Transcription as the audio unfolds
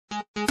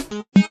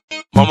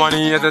More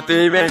money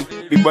entertainment,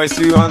 big boys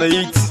still on the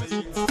heat,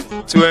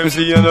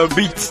 2MC on the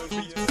beat.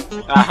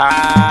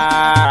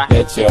 Aha!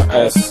 Get your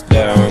ass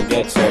down,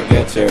 get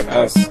your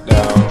ass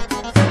down.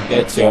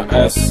 Get your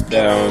ass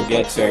down,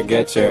 get your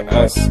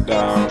ass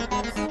down.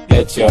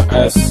 Get your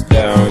ass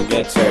down,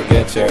 get your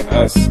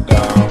ass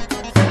down.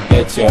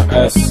 Get your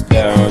ass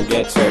down,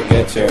 get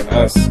your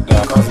ass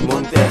down. Cause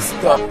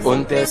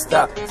Monte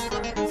stop,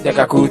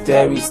 Dekaku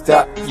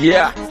restart.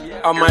 Yeah,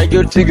 I might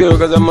get to go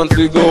cause a month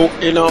to go.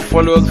 Enough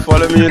followers,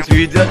 follow me on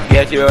Twitter.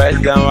 Get your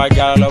ass down, I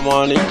got all the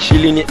money.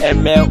 Chilling in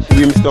ML,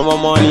 we miss my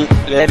money.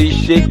 Let it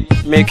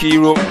shake, make it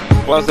roll.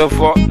 What's the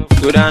fuck?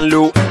 Good and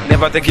low,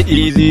 never take it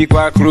easy,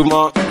 quack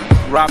rumor.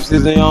 Rap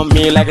season on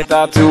me like a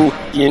tattoo.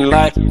 In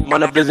life,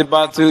 man, a blazing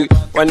battle.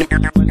 When it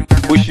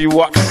bushy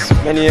walks,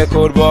 many a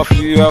cold buff,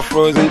 you are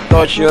frozen.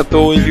 Touch your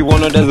toe if you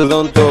wanna dance a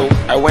zone toe.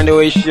 I went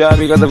away shot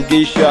because of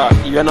geisha.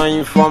 You're not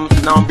informed,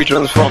 now I'm be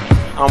transformed.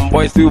 I'm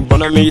boy still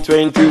born on me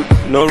 22.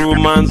 No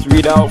romance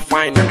without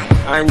finding.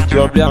 I'm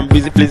jobless, I'm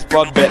busy, please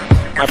spot bet.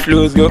 My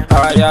flows go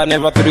higher,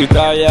 never to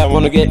retire. I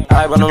wanna get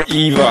high, but I'm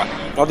evil.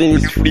 Nothing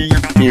is free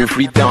in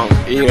Freetown.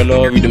 Hey, I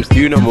love you, I'm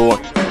still number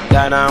one.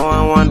 That I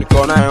want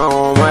corner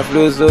home. My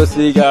flow so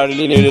sick, I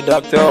really need a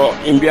doctor.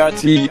 In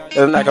BRT,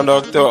 I'm like a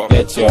doctor.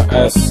 Get your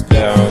ass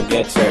down,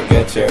 get your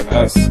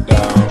ass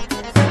down.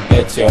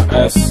 Get your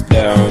ass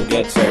down,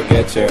 get your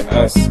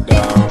ass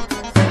down.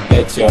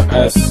 Get your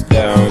ass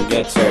down,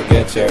 get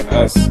your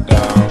ass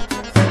down.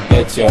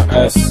 Get your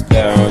ass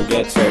down,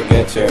 get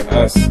your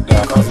ass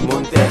down. Cause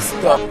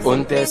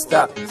Monte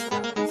stop,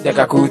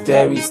 Dekaku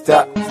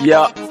restart.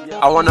 Yeah,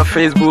 I wanna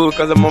Facebook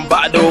cause I'm on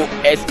Bado.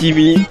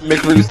 STV,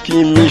 make me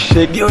skin me,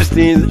 shake your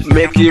things,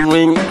 make it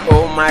ring.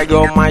 Oh my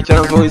god, my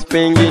channel is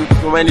pinging.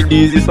 So many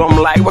diseases, I'm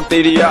like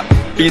bacteria.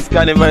 Peace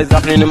carnival is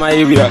happening in my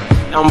area.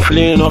 I'm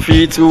feeling off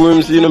it,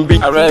 2MC in a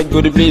beat. I read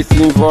good place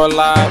sing for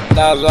life.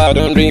 That's why I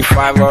don't drink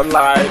 5 or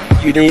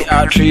life. You need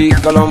a trick,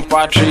 call on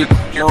Patrick.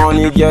 No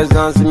need girls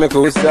dancing, make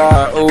a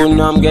star. Oh,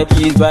 now I'm get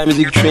eased by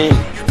music train.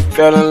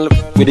 Fell in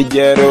love with the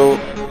ghetto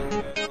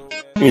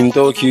in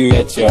Tokyo.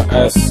 Get your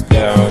ass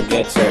down,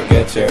 get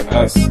your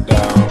ass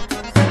down.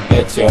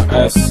 Get your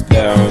ass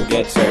down,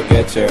 get your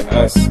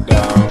ass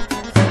down.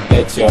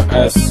 Get your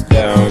ass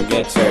down,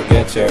 get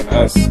your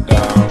ass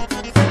down.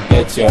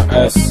 Get your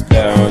ass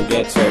down,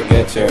 get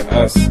your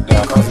ass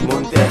down. Cause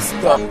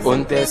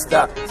Monte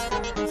stop,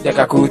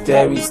 Dekaku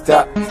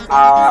restart.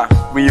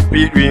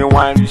 Repeat,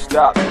 rewind,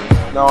 restart.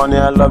 Down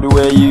there, I love the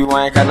way you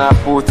want, can I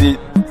put it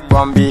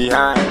from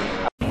behind?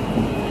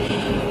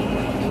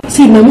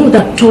 See, my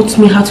mother taught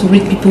me how to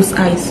read people's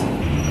eyes.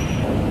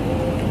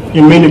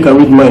 You mean you can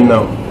read mine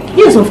now?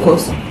 Yes, of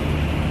course.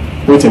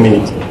 Wait a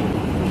minute.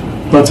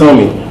 Now tell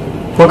me,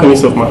 what can you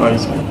solve my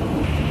eyes?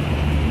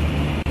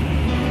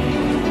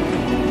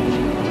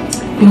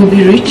 You will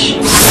be rich.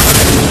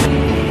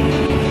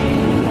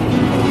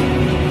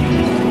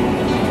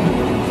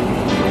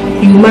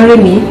 You marry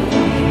me.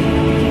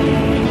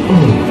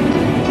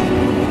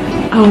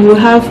 I will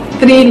have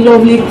 3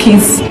 lovely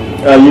kids.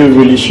 Are you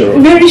really sure?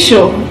 Very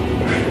sure.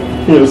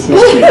 You're so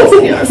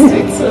sweet. You're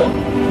sweet, so.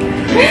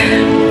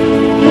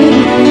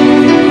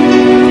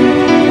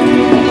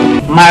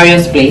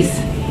 Mario's place.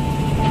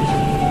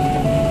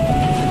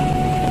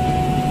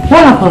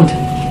 What happened?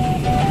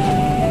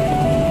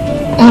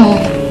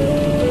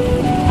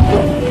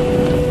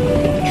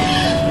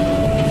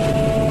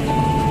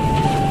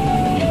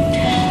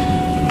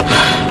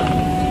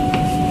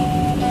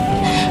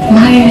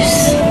 Mario's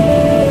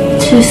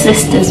 2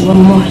 sisters were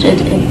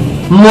murdered.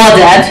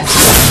 Murdered?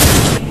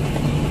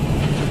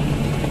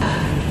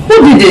 Who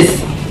did this?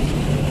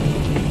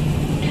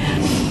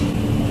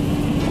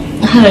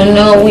 I don't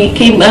know, we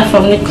came back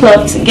from the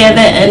club together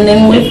and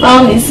then we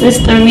found his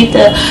sister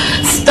Rita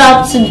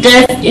stabbed to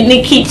death in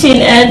the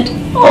kitchen and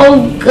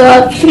oh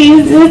God,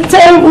 please, it's a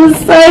terrible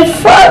sight,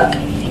 fuck.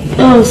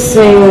 Oh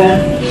Sarah.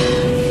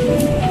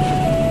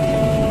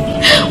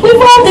 We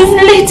found this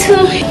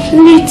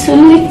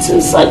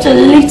little, such a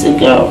little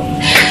girl.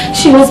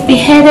 She was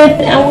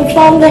beheaded and we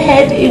found the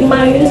head in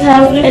Mario's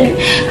house and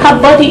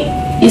her body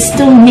is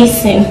still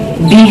missing.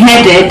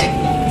 Beheaded?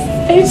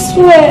 I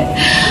swear.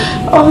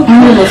 Oh,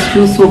 I must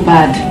feel so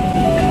bad.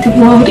 The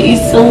world is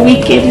so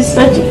wicked. It's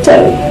such a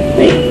terrible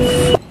thing.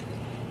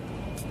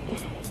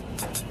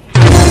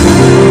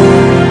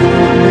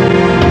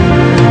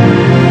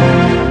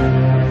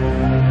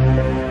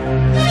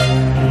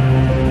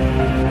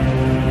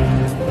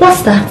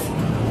 What's that?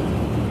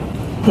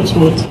 What's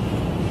what?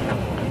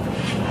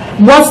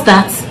 What's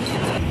that?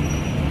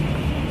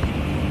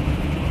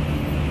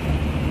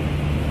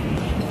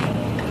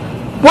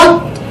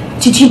 What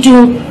did you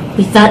do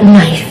with that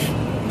knife?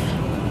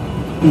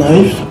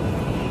 Knife?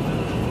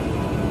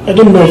 I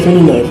don't know of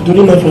any knife. The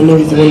only knife I know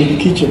is the one in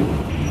the kitchen.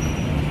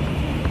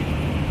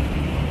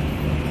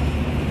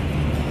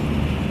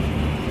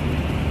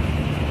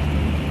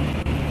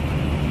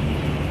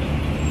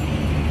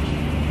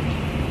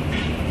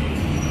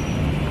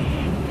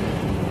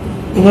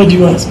 Why do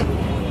you ask?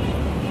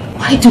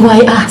 Why do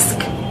I ask?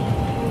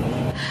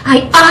 I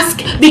I ask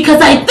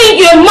because I think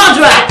you're a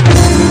murderer.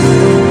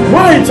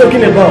 What are you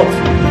talking about?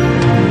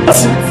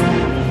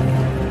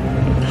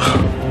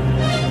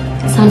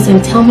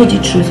 Samson, tell me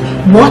the truth.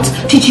 What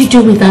did you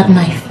do with that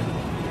knife?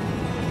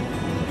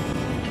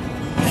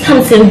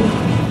 Samson,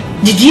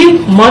 did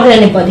you murder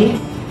anybody?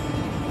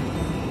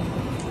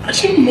 I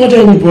didn't murder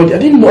anybody. I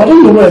don't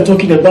know what you're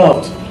talking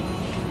about.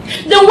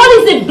 Then what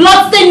is the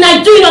bloodstained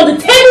knife doing on the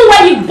table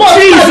where you bought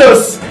it?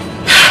 Jesus!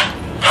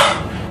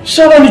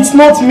 Sharon, it's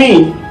not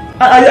me.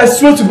 I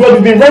swear to God,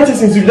 we've been writing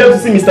since you left to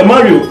see Mr.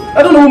 Mario.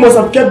 I don't know who must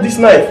have kept this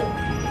knife.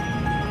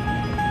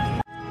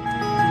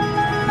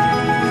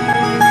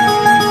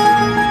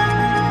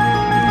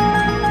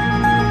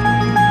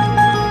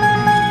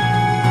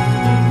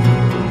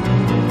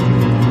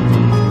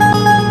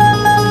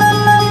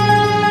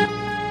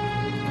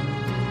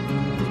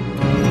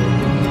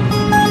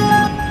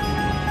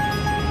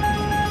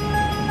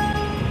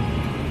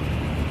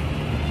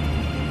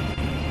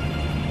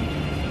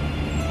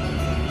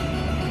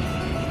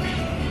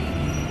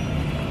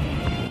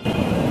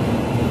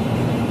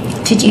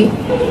 Did you?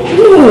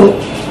 No.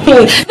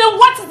 Then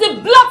what is the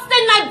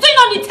bloodstained knife doing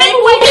on the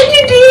table? Why did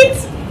you do it?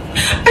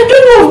 I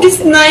don't know of this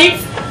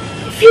knife.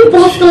 If you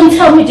both don't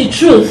tell me the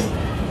truth,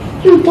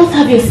 you both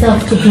have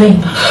yourself to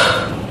blame.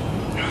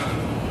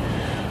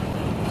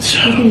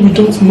 Sharon, we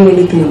don't know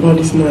anything about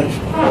this knife.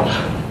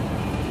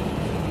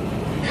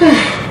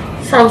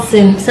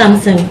 Samson.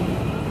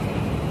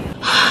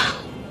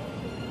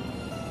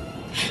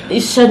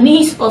 Is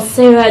Shanice or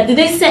Sarah, did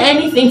they say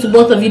anything to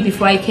both of you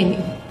before I came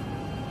in?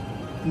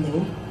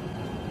 No.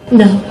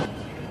 No.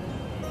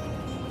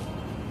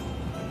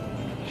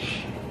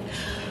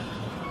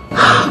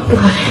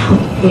 God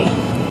help me.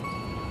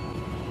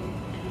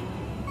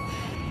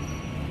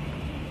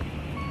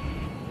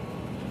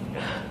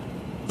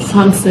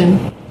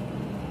 Samson,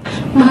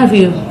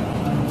 Mario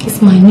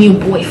is my new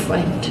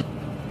boyfriend.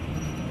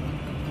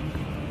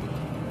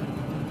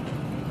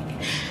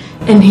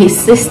 And his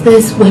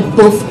sisters were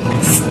both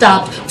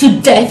stabbed to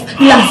death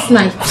last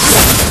night.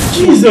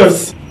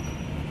 Jesus!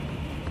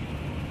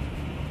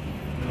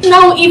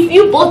 Now, if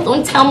you both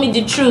don't tell me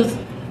the truth,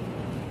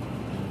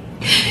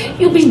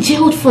 you'll be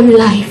jailed for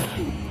life.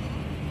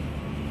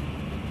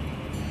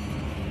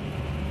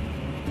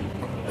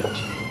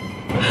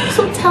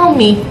 So tell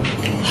me,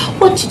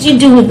 what did you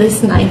do with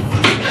this knife?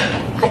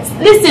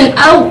 Listen,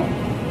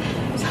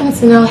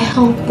 I'll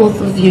help both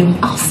of you.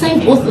 I'll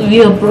send both of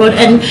you abroad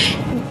and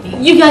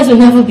you guys will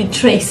never be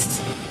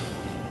traced.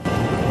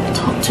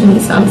 Talk to me,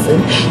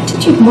 Samson.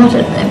 Did you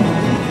murder them?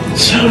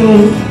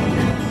 Sharon,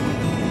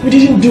 we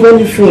didn't do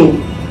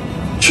anything.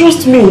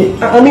 Trust me.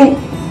 I mean,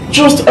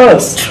 trust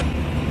us.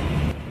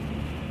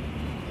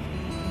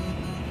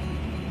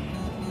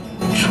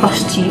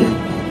 Trust you?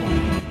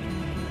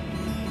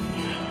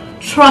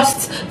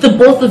 Trust the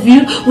both of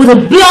you with a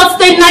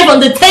bloodstained knife on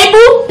the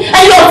table?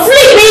 And you're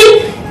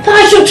sleeping? That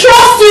I should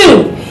trust you?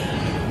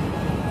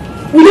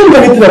 We don't know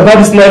anything about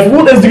this knife.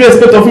 What else do you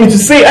expect of me to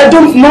say? I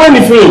don't know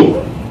anything.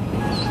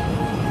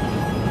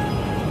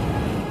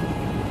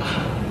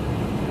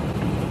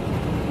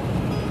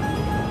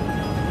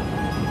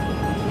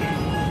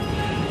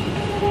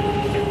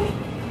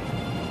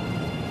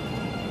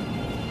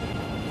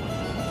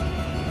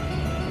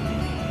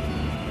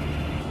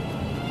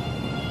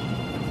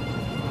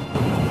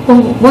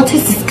 Well, what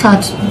is this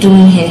card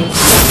doing here?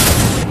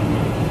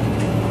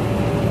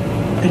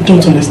 I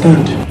don't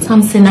understand.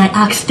 Samson, I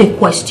asked a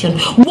question.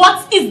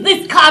 What is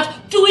this card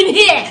doing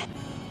here?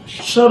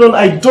 Sharon,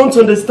 I don't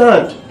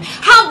understand.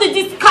 How did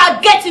this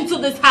card get into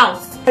this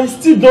house? I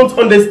still don't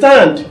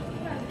understand.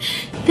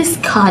 This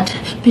card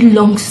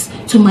belongs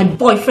to my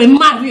boyfriend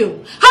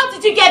Mario. How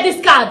did you get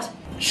this card?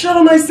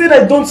 Sharon, I said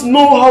I don't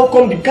know how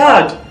come the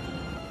card.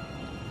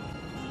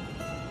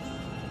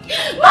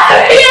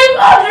 Mario,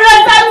 murderer!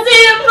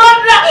 Samson,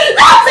 murderer!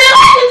 Samson,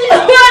 why did you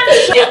murder?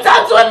 You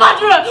turned to a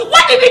murderer!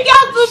 What did you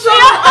get to say? I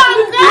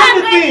didn't do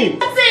anything.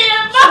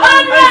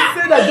 Sharon, I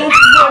said I don't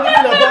know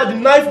anything about the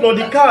knife nor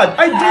the card. I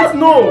don't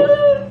know.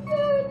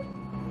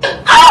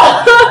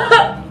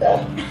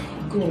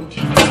 God.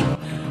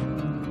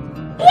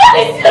 What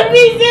is the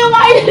reason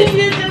why did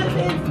you do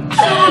this?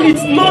 Sharon,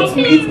 it's not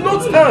me. It's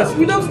not us.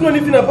 We don't know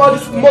anything about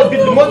this. The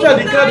murder and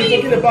the card you're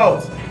talking about.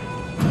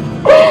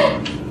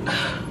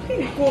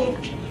 God.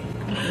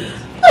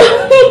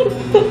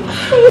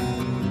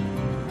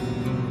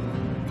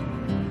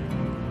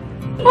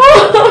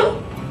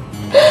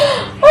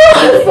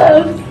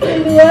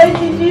 Samson, why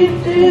did you do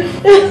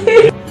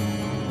this?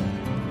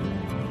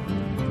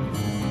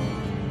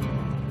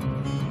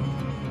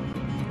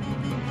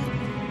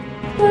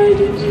 Why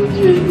did you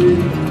do this?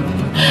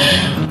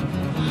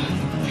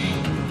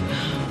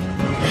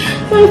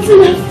 Samson,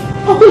 I've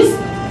always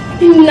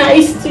been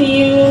nice to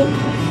you.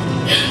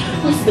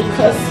 What's the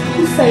curse?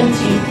 Who sent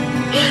you?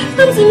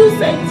 Samson, who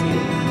sent you?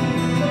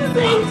 Who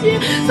sent you?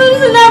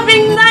 Samson, I've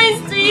been nice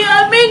to you.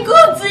 I've been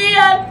good to you.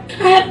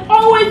 I have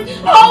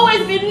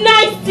always been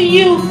nice to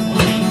you.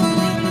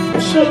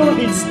 Sharon,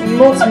 it's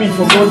not me,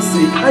 for God's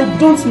sake. I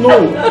don't know.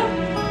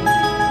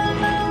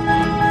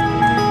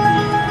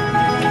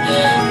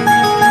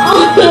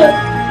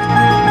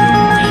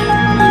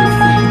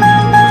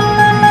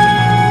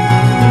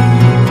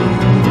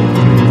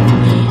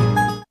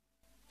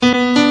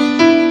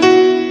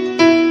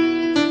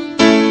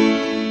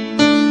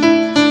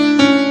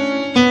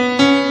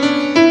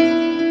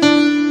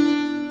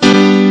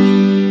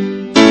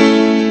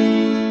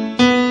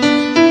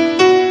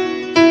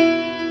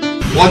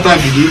 What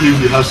time did you leave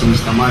the house,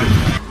 Mr. Mari?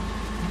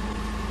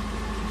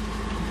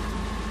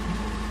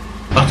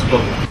 At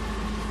about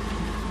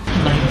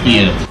 9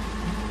 p.m.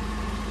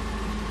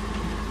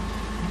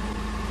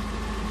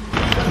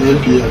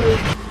 9 p.m.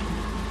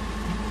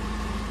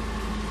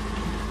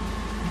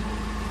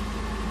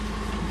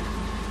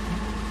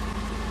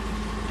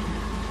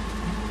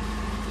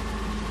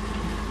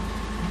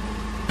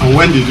 And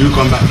when did you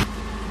come back?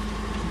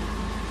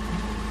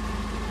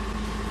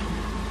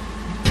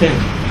 10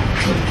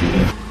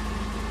 p.m.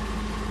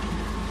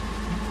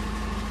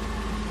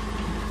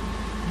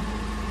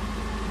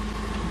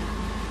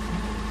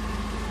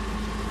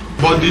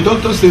 But the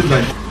doctor said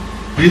that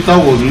Rita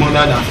was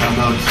murdered at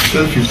about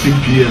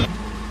 10:15 p.m.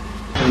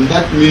 And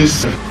that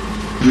means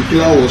the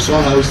killer was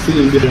somehow still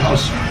in the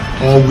house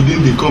or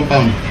within the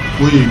compound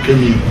when you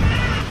came in.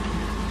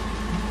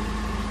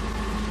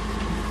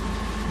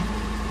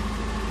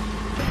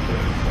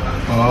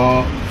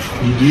 Or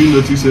did you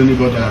notice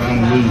anybody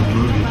around when you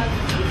drove in?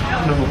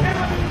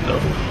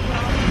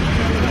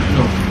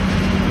 No.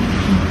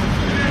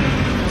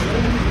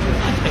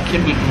 I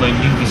came with my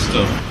new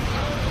visitor.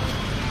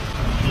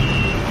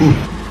 Who?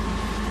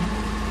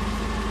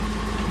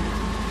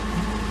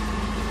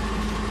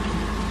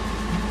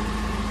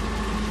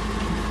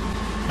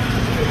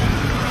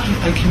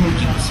 I came with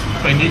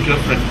my new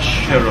girlfriend,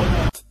 Sharon.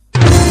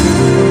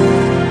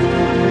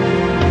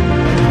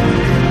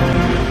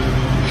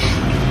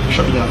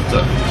 Shortly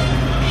after,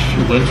 she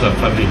went to her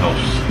family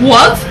house.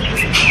 What?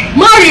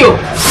 Mario!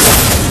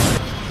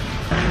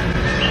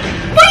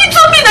 But you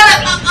told me that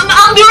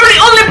I'm the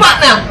only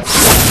partner!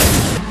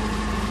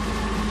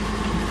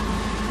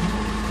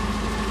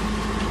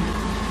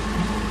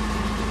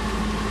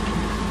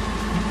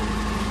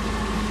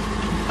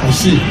 I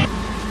see.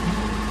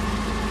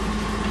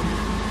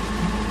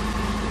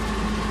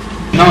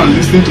 Now I'm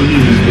listening to you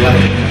in his behalf.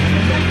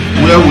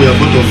 Where were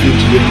both of you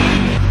today?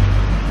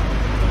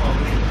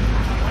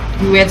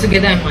 We were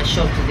together in my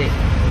shop today.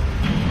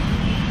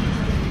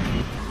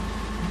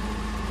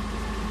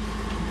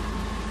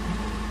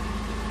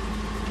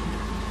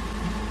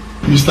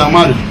 Mr.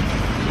 Mari,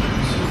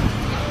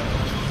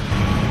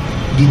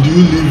 did you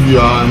leave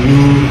your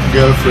new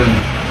girlfriend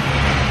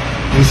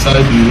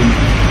inside the room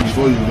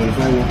before you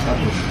verify what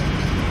happened?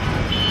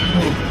 No,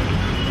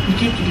 we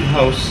came to the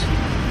house.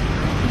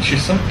 She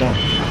sat down.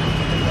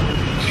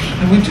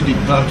 I went to the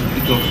bar to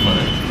pick up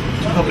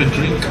to have a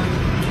drink.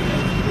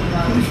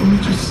 Only for me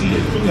to see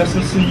the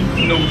assassin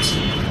note,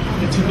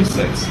 the TV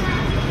set.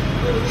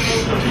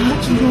 I had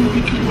to run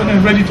quickly. When I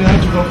read it, I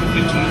had to run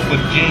quickly to look for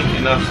Jane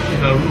in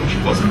her room. She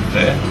wasn't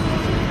there.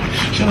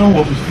 Sharon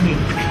was with me.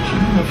 She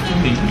ran after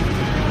me.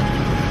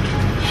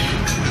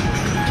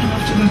 Then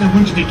after that, I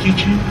went to the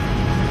kitchen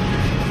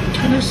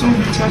and I saw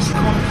Rita's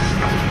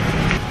corpse.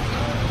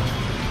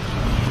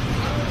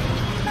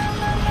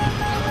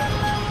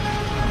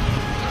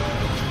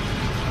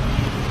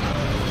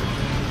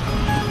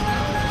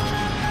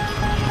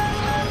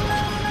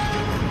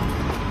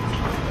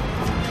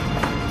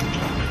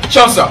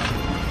 Sure, sir.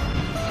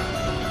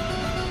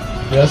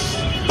 Yes.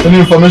 Any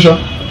information?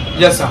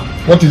 Yes, sir.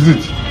 What is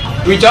it?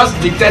 We just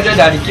detected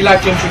that the killer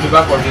came through the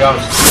back of the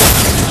house.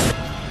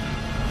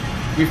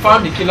 We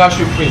found the killer's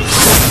shoe print,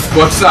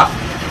 but sir,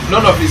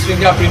 none of his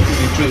fingerprint could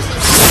be traced.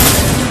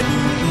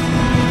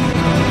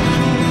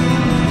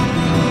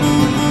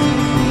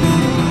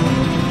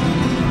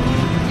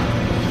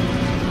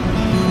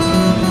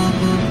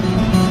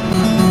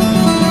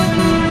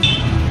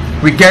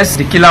 We guess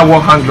the killer wore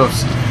hand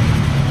gloves.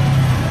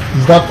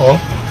 Is that all?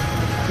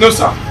 No,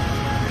 sir.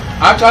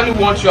 I actually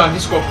want you and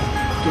this couple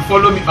to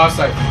follow me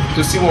outside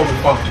to see what we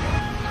found.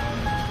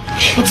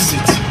 What is it?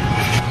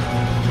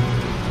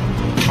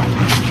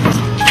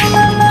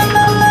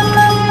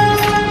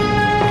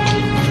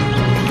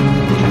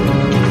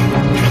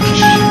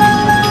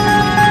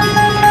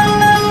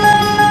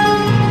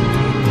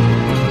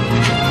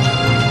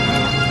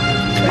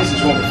 This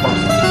is what we found,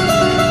 sir.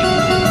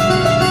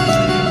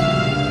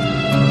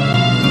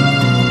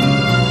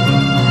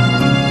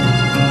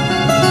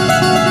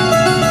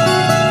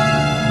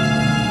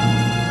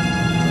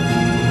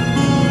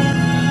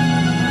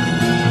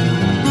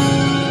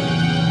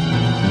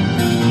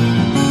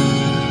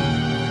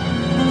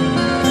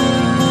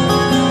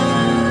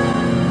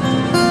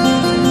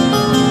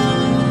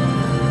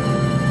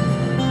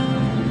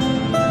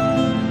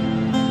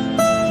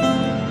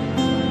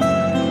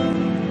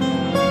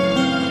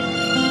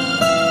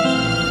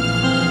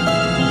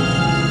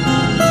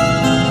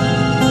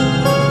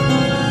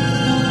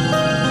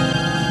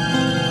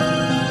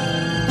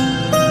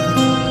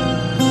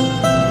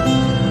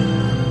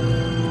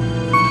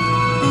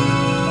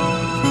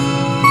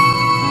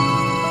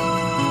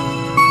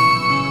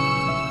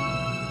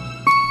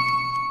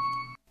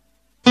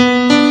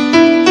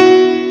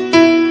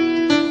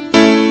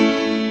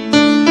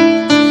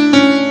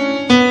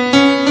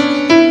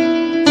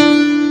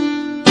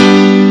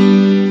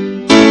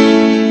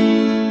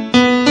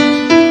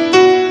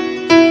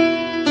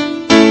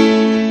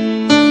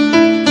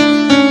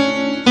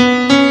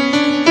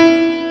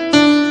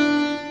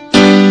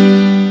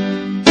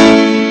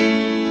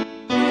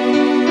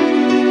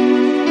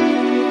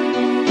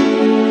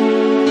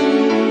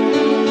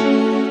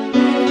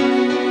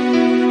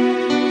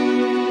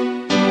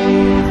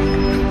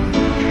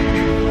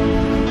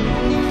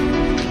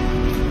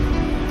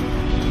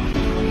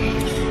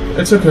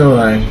 It's okay,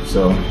 alright.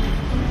 So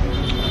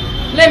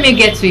let me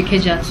get to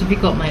Ikeja to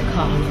pick up my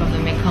car from the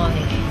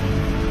mechanic.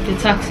 The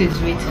taxi is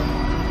waiting.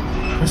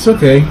 it's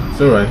okay.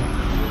 It's alright.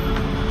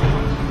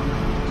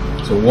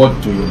 So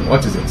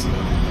what is it?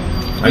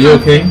 Are you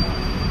okay?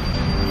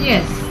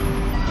 Yes.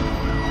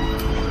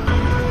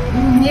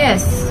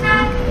 Yes.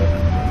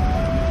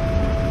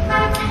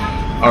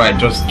 Alright,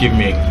 just give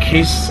me a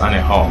kiss and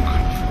a hug.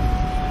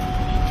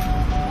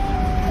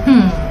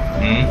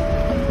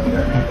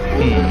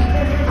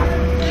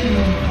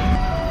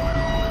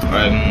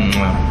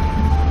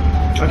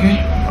 Okay,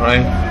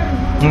 alright.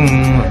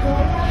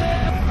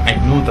 I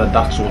know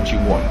that's what you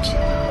want.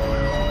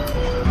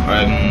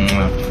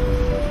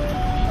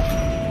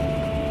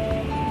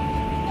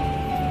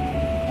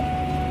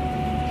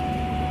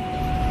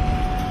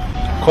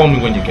 Call me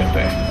when you get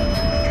there.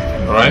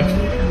 Alright?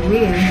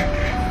 Really?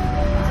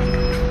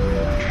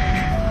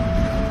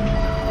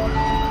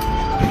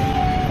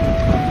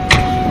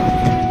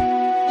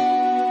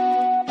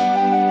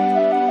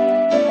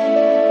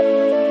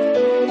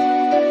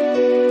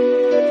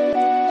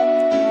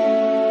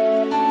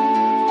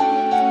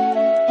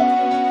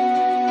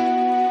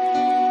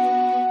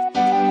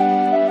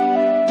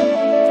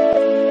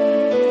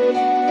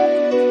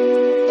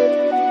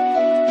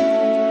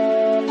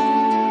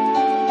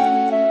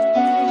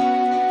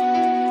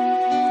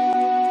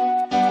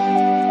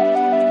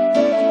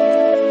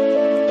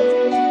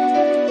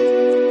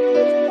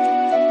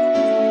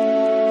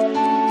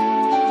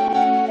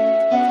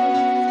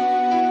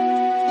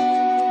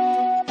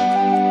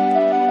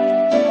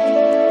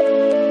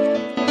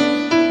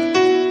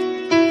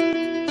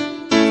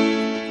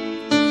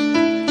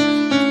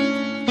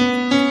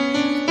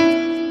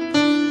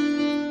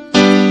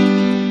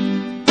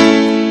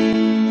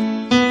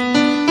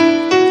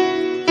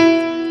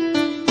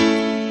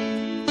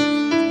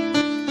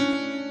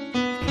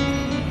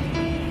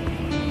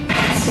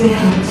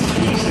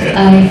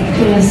 I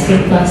couldn't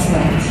sleep last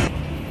night.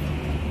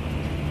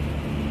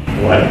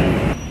 What?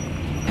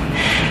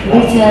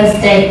 Rita's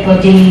dead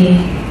body,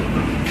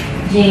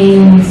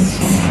 James'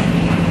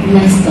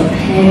 messed up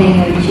head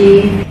energy.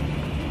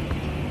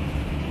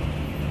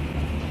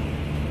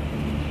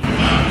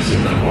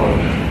 Listen, come on.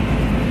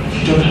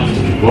 You don't have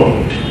to be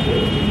worried.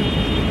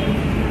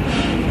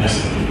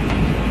 Listen.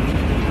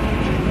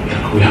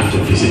 We have to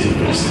visit the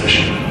police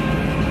station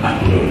at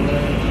noon.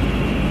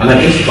 And I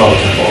guess about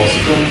time for us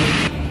to go.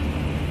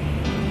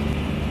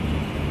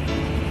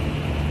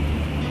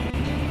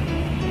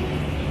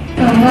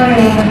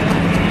 Mario,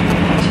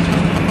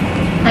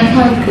 I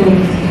can't go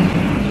with you.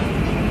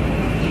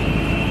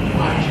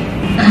 Why?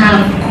 I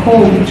have a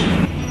cold.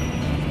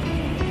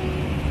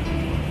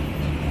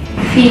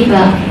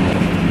 Fever.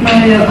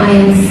 Mario, I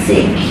am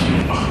sick.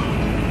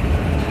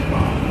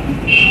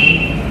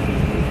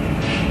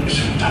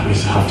 So that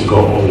means I have to go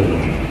all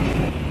alone.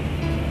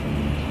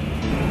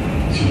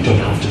 So you don't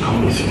have to come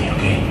with me,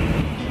 okay?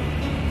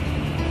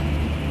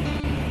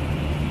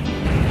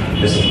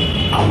 Listen,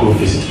 I'll go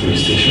visit the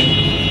police station.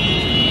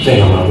 Then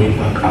on my way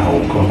back, I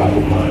will come back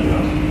with my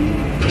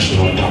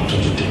personal doctor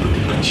to take a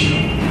look at you.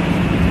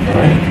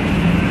 Alright?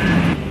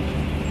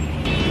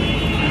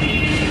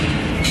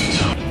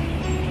 So.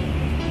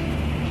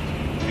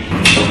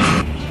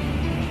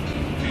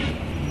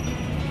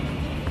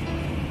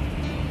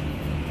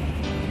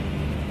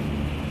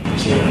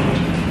 See you around.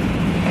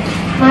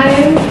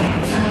 Mario,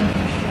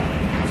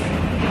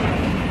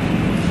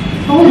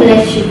 I won't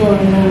let you go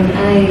alone.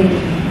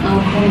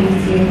 I'll come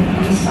with you.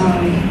 I'm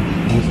sorry.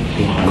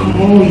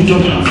 Oh, you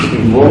don't have to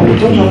be wrong. You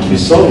don't have to be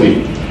sorry.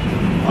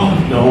 Oh,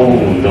 no,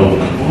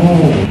 come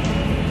on.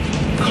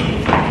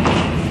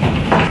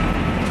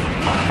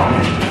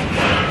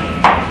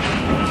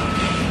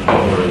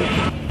 Don't worry.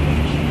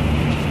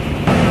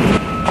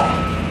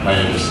 I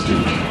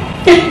understood.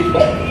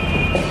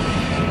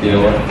 You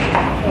know what?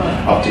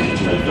 I'll take you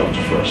to my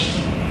doctor first.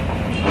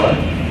 Alright?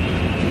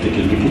 Take a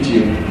look at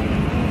you.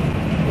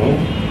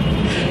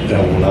 Then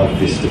we'll now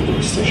visit the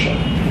police station.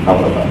 How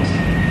about that?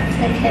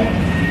 Okay.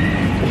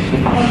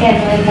 Okay,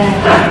 my bad.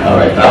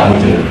 Alright, I'm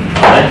with you.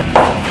 Alright?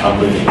 I'm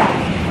with you.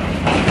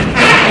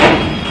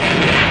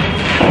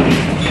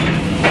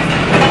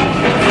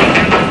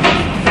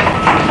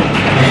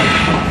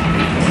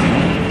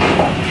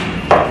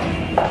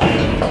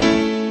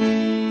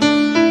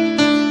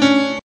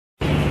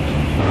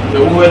 So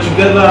we were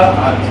together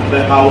at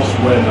the house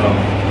when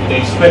the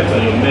inspector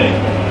and your men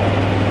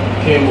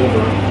came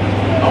over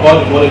about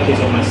the murder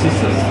case of my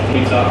sisters,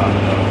 Rita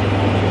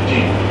and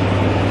Jane.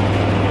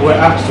 We were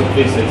asked to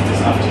face it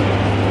this afternoon.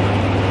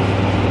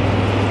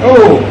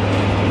 Oh,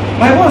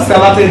 my boss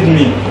alerted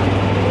me.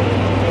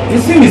 You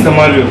see, Mr.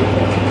 Mario,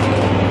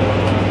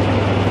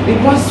 the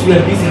boss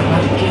were busy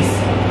about the case.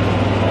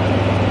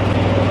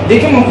 They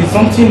came up with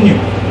something new.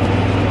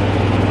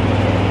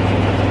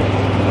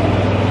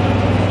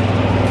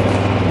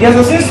 The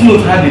assassin's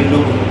note had a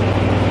logo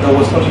that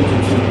was cut into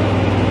two.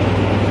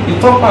 The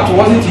top part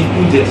wasn't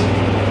included.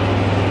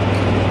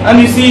 And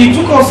you see, it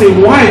took us a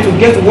while to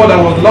get what I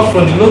was lost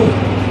from the logo.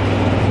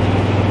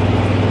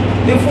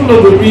 The full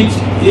logo reads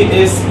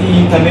ASE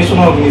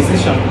International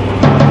Organization.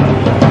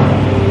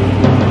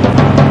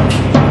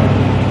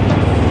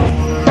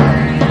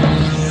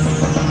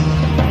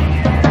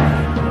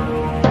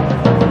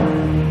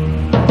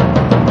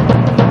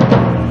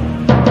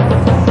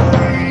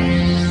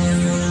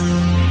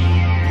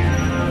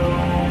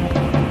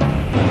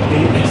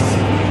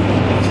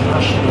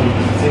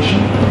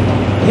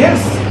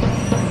 Yes.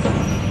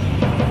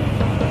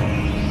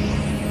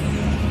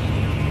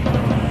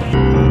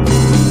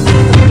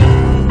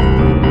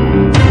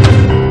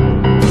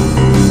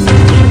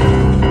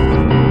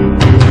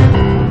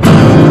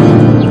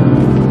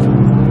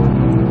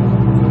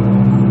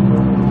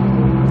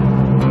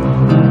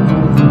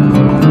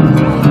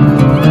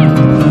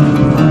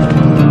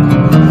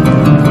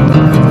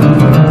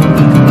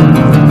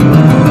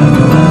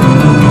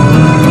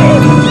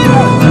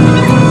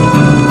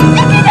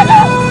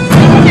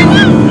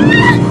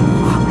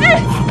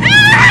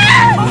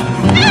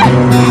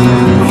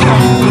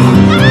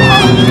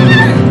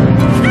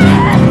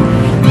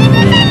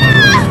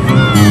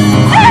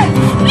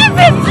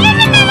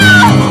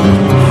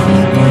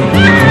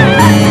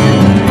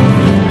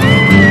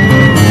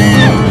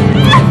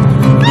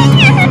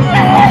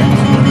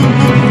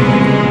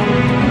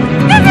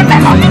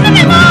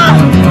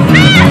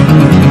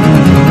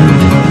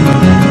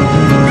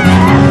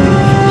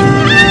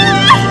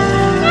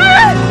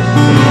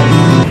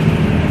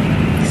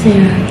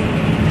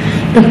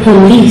 The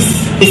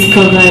police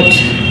discovered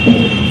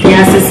the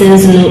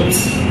assassin's note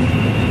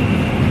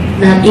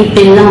that it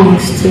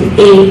belongs to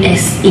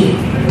ASE.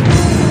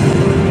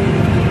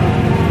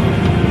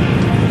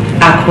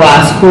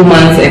 Aqua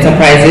Schoolman's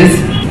Enterprises?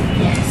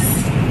 Yes.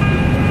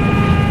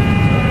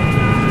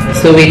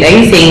 So wait, are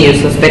you saying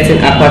you're suspecting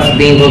Aqua to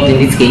be involved in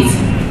this case?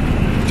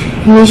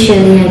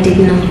 Initially I did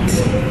not,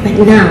 but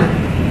now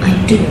I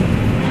do.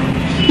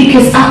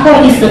 Because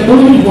Aqua is the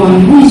only one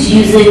who is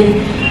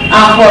using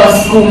Aqua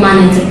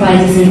Schoolman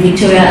Enterprises in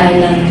Victoria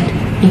Island.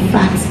 In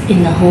fact,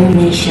 in the whole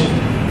nation.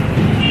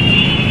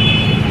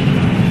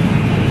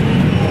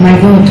 My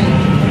God.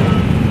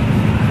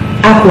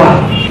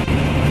 Aqua.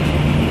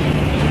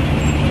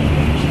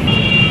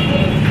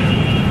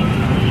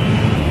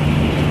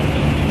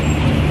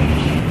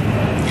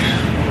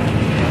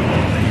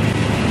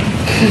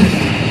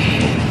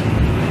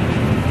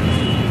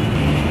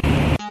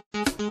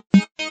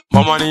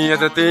 My money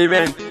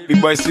entertainment,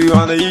 big boy see you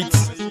on the heat,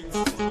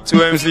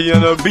 2MC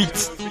on the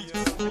beat.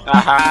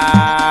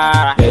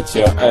 Aha. Get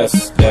your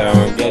ass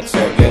down, get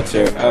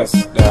your ass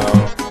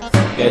down.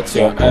 Get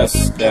your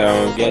ass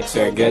down, get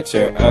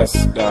your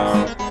ass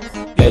down.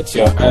 Get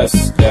your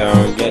ass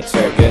down, get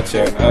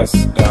your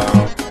ass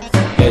down.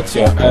 Get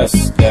your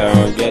ass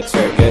down, get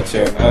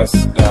your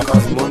ass down.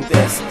 Cause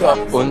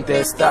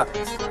Monte stop,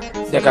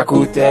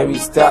 Deka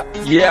restart.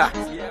 Yeah.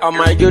 I'm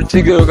my good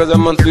to go cause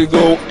I'm monthly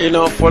go.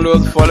 Enough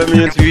followers, follow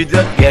me on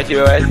Twitter. Get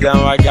your ass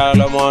down, I got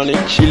all the money.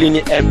 Chilling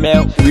in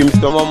ML, we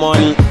spend my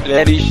money.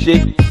 Let it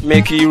shake,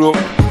 make it roll.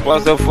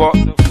 What's the fuck?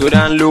 Go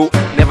down low,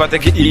 never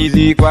take it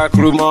easy, quack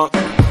rumor.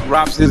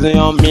 Rap season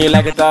on me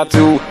like a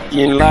tattoo.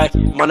 In life,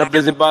 man, a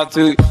blazing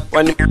battle.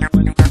 When the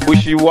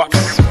bushy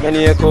walks,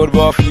 many a cold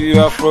buff, you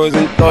are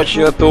frozen. Touch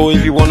your toe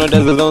if you wanna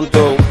dance on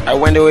toe. I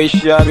went away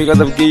shy because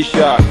of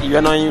geisha.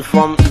 You're not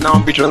informed, now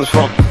I'm be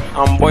transformed.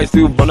 I'm boys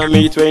too, born on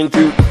me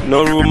 22.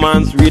 No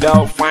romance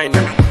without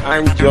finding.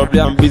 I'm job,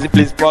 I'm busy,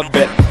 please spot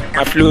bet.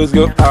 My flows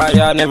go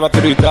higher, never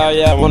to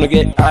retire. I wanna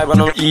get high,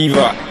 but I'm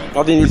evil.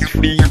 Nothing is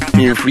free,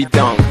 in free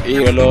town.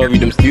 Hey, love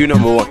with them still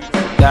number one.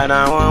 That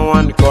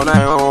 911, call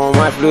 911.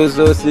 My flow's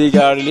so sick,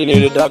 I really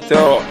need a doctor.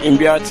 In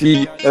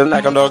BRT, I'm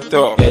like a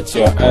doctor. Get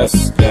your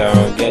ass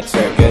down, get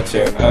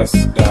your ass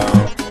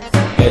down.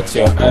 Get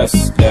your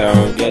ass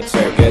down, get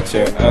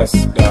your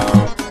ass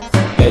down.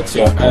 Get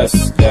your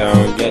ass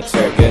down, get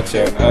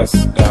your ass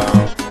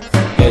down.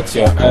 Get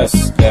your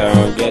ass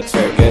down, get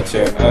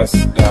your ass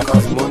down.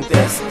 Cause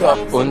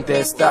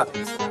Monte stop,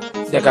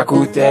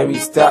 Deka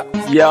restart.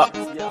 Yeah,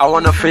 I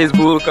want a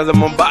Facebook cause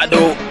I'm on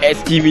Bado.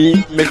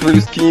 STV, make me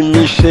skin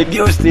me, shake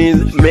those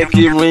things, make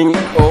it ring.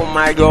 Oh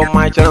my God,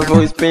 my channel's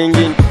always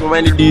pinging. So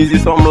many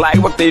diseases, I'm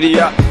like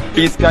bacteria.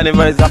 Peace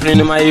carnival is happening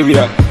in my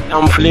area.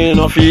 I'm feeling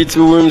off it,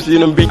 2MC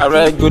in a beat. I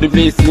read good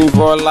place sing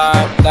for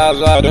life. That's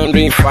why I don't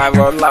drink 5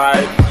 or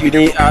life. You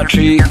need a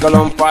trick, call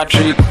on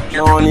Patrick.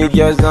 Only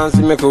girls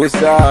dancing me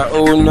coaster.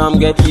 Oh, now I'm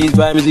get eased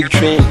by music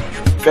train.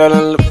 Fell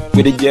in love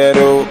with the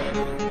ghetto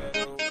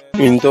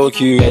in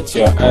Tokyo. Get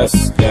your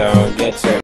ass down, get your